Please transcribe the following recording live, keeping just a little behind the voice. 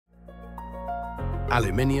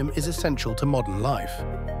Aluminium is essential to modern life.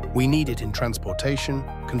 We need it in transportation,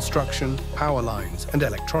 construction, power lines, and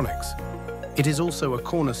electronics. It is also a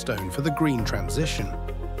cornerstone for the green transition,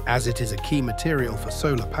 as it is a key material for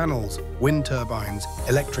solar panels, wind turbines,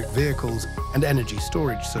 electric vehicles, and energy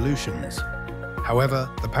storage solutions. However,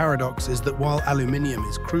 the paradox is that while aluminium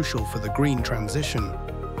is crucial for the green transition,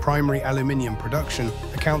 primary aluminium production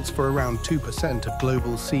accounts for around 2% of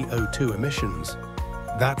global CO2 emissions.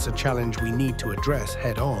 That's a challenge we need to address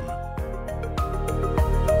head-on.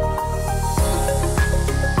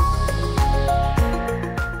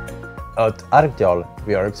 At Arctial,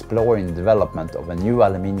 we are exploring the development of a new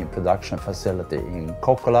aluminium production facility in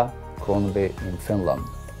Kokkola, Kronoby in Finland.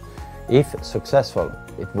 If successful,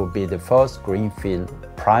 it will be the first greenfield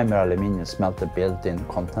primary aluminium smelter built in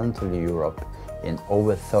continental Europe in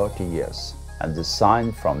over 30 years and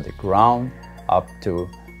designed from the ground up to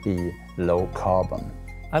be low carbon.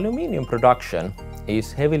 Aluminium production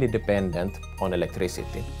is heavily dependent on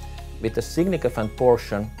electricity, with a significant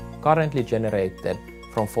portion currently generated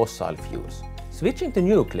from fossil fuels. Switching to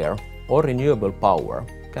nuclear or renewable power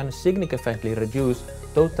can significantly reduce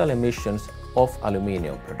total emissions of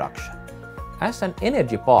aluminium production. As an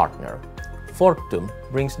energy partner, Fortum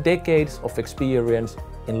brings decades of experience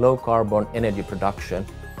in low-carbon energy production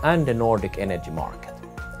and the Nordic energy market.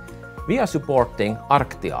 We are supporting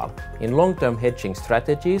Arctial in long-term hedging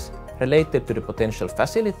strategies related to the potential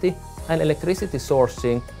facility and electricity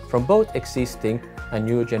sourcing from both existing and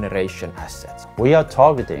new generation assets. We are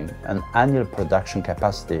targeting an annual production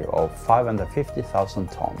capacity of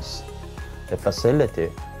 550,000 tons. The facility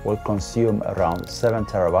will consume around 7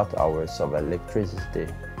 terawatt-hours of electricity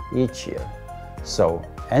each year. So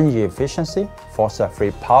energy efficiency,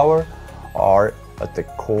 fossil-free power are at the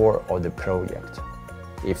core of the project.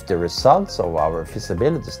 If the results of our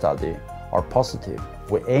feasibility study are positive,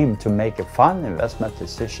 we aim to make a final investment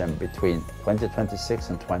decision between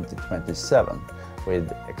 2026 and 2027,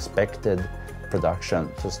 with expected production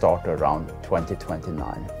to start around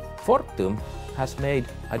 2029. Fortum has made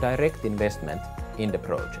a direct investment in the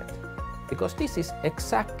project because this is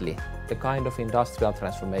exactly the kind of industrial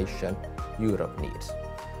transformation Europe needs,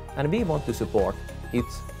 and we want to support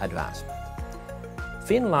its advancement.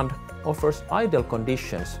 Finland offers ideal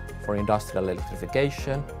conditions for industrial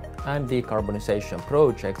electrification and decarbonization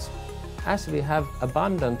projects, as we have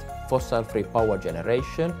abundant fossil-free power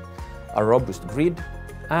generation, a robust grid,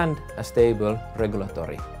 and a stable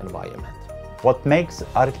regulatory environment. What makes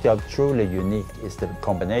Arctial truly unique is the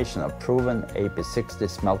combination of proven AP60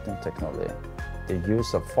 smelting technology, the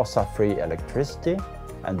use of fossil-free electricity,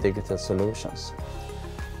 and digital solutions.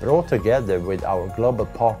 Brought together with our global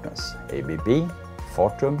partners, ABB,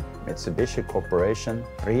 Fortum, Mitsubishi Corporation,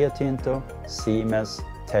 Rio Tinto, Siemens,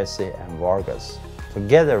 Tesi, and Vargas.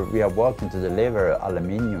 Together, we are working to deliver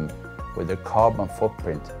aluminium with a carbon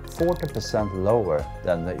footprint 40% lower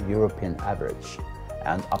than the European average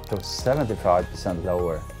and up to 75%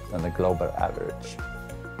 lower than the global average.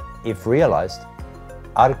 If realized,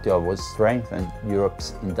 Arctial will strengthen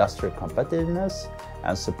Europe's industrial competitiveness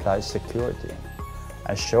and supply security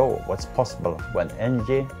and show what's possible when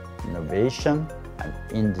energy, innovation, and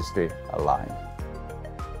industry align.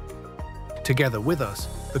 Together with us,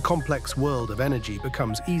 the complex world of energy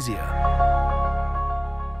becomes easier.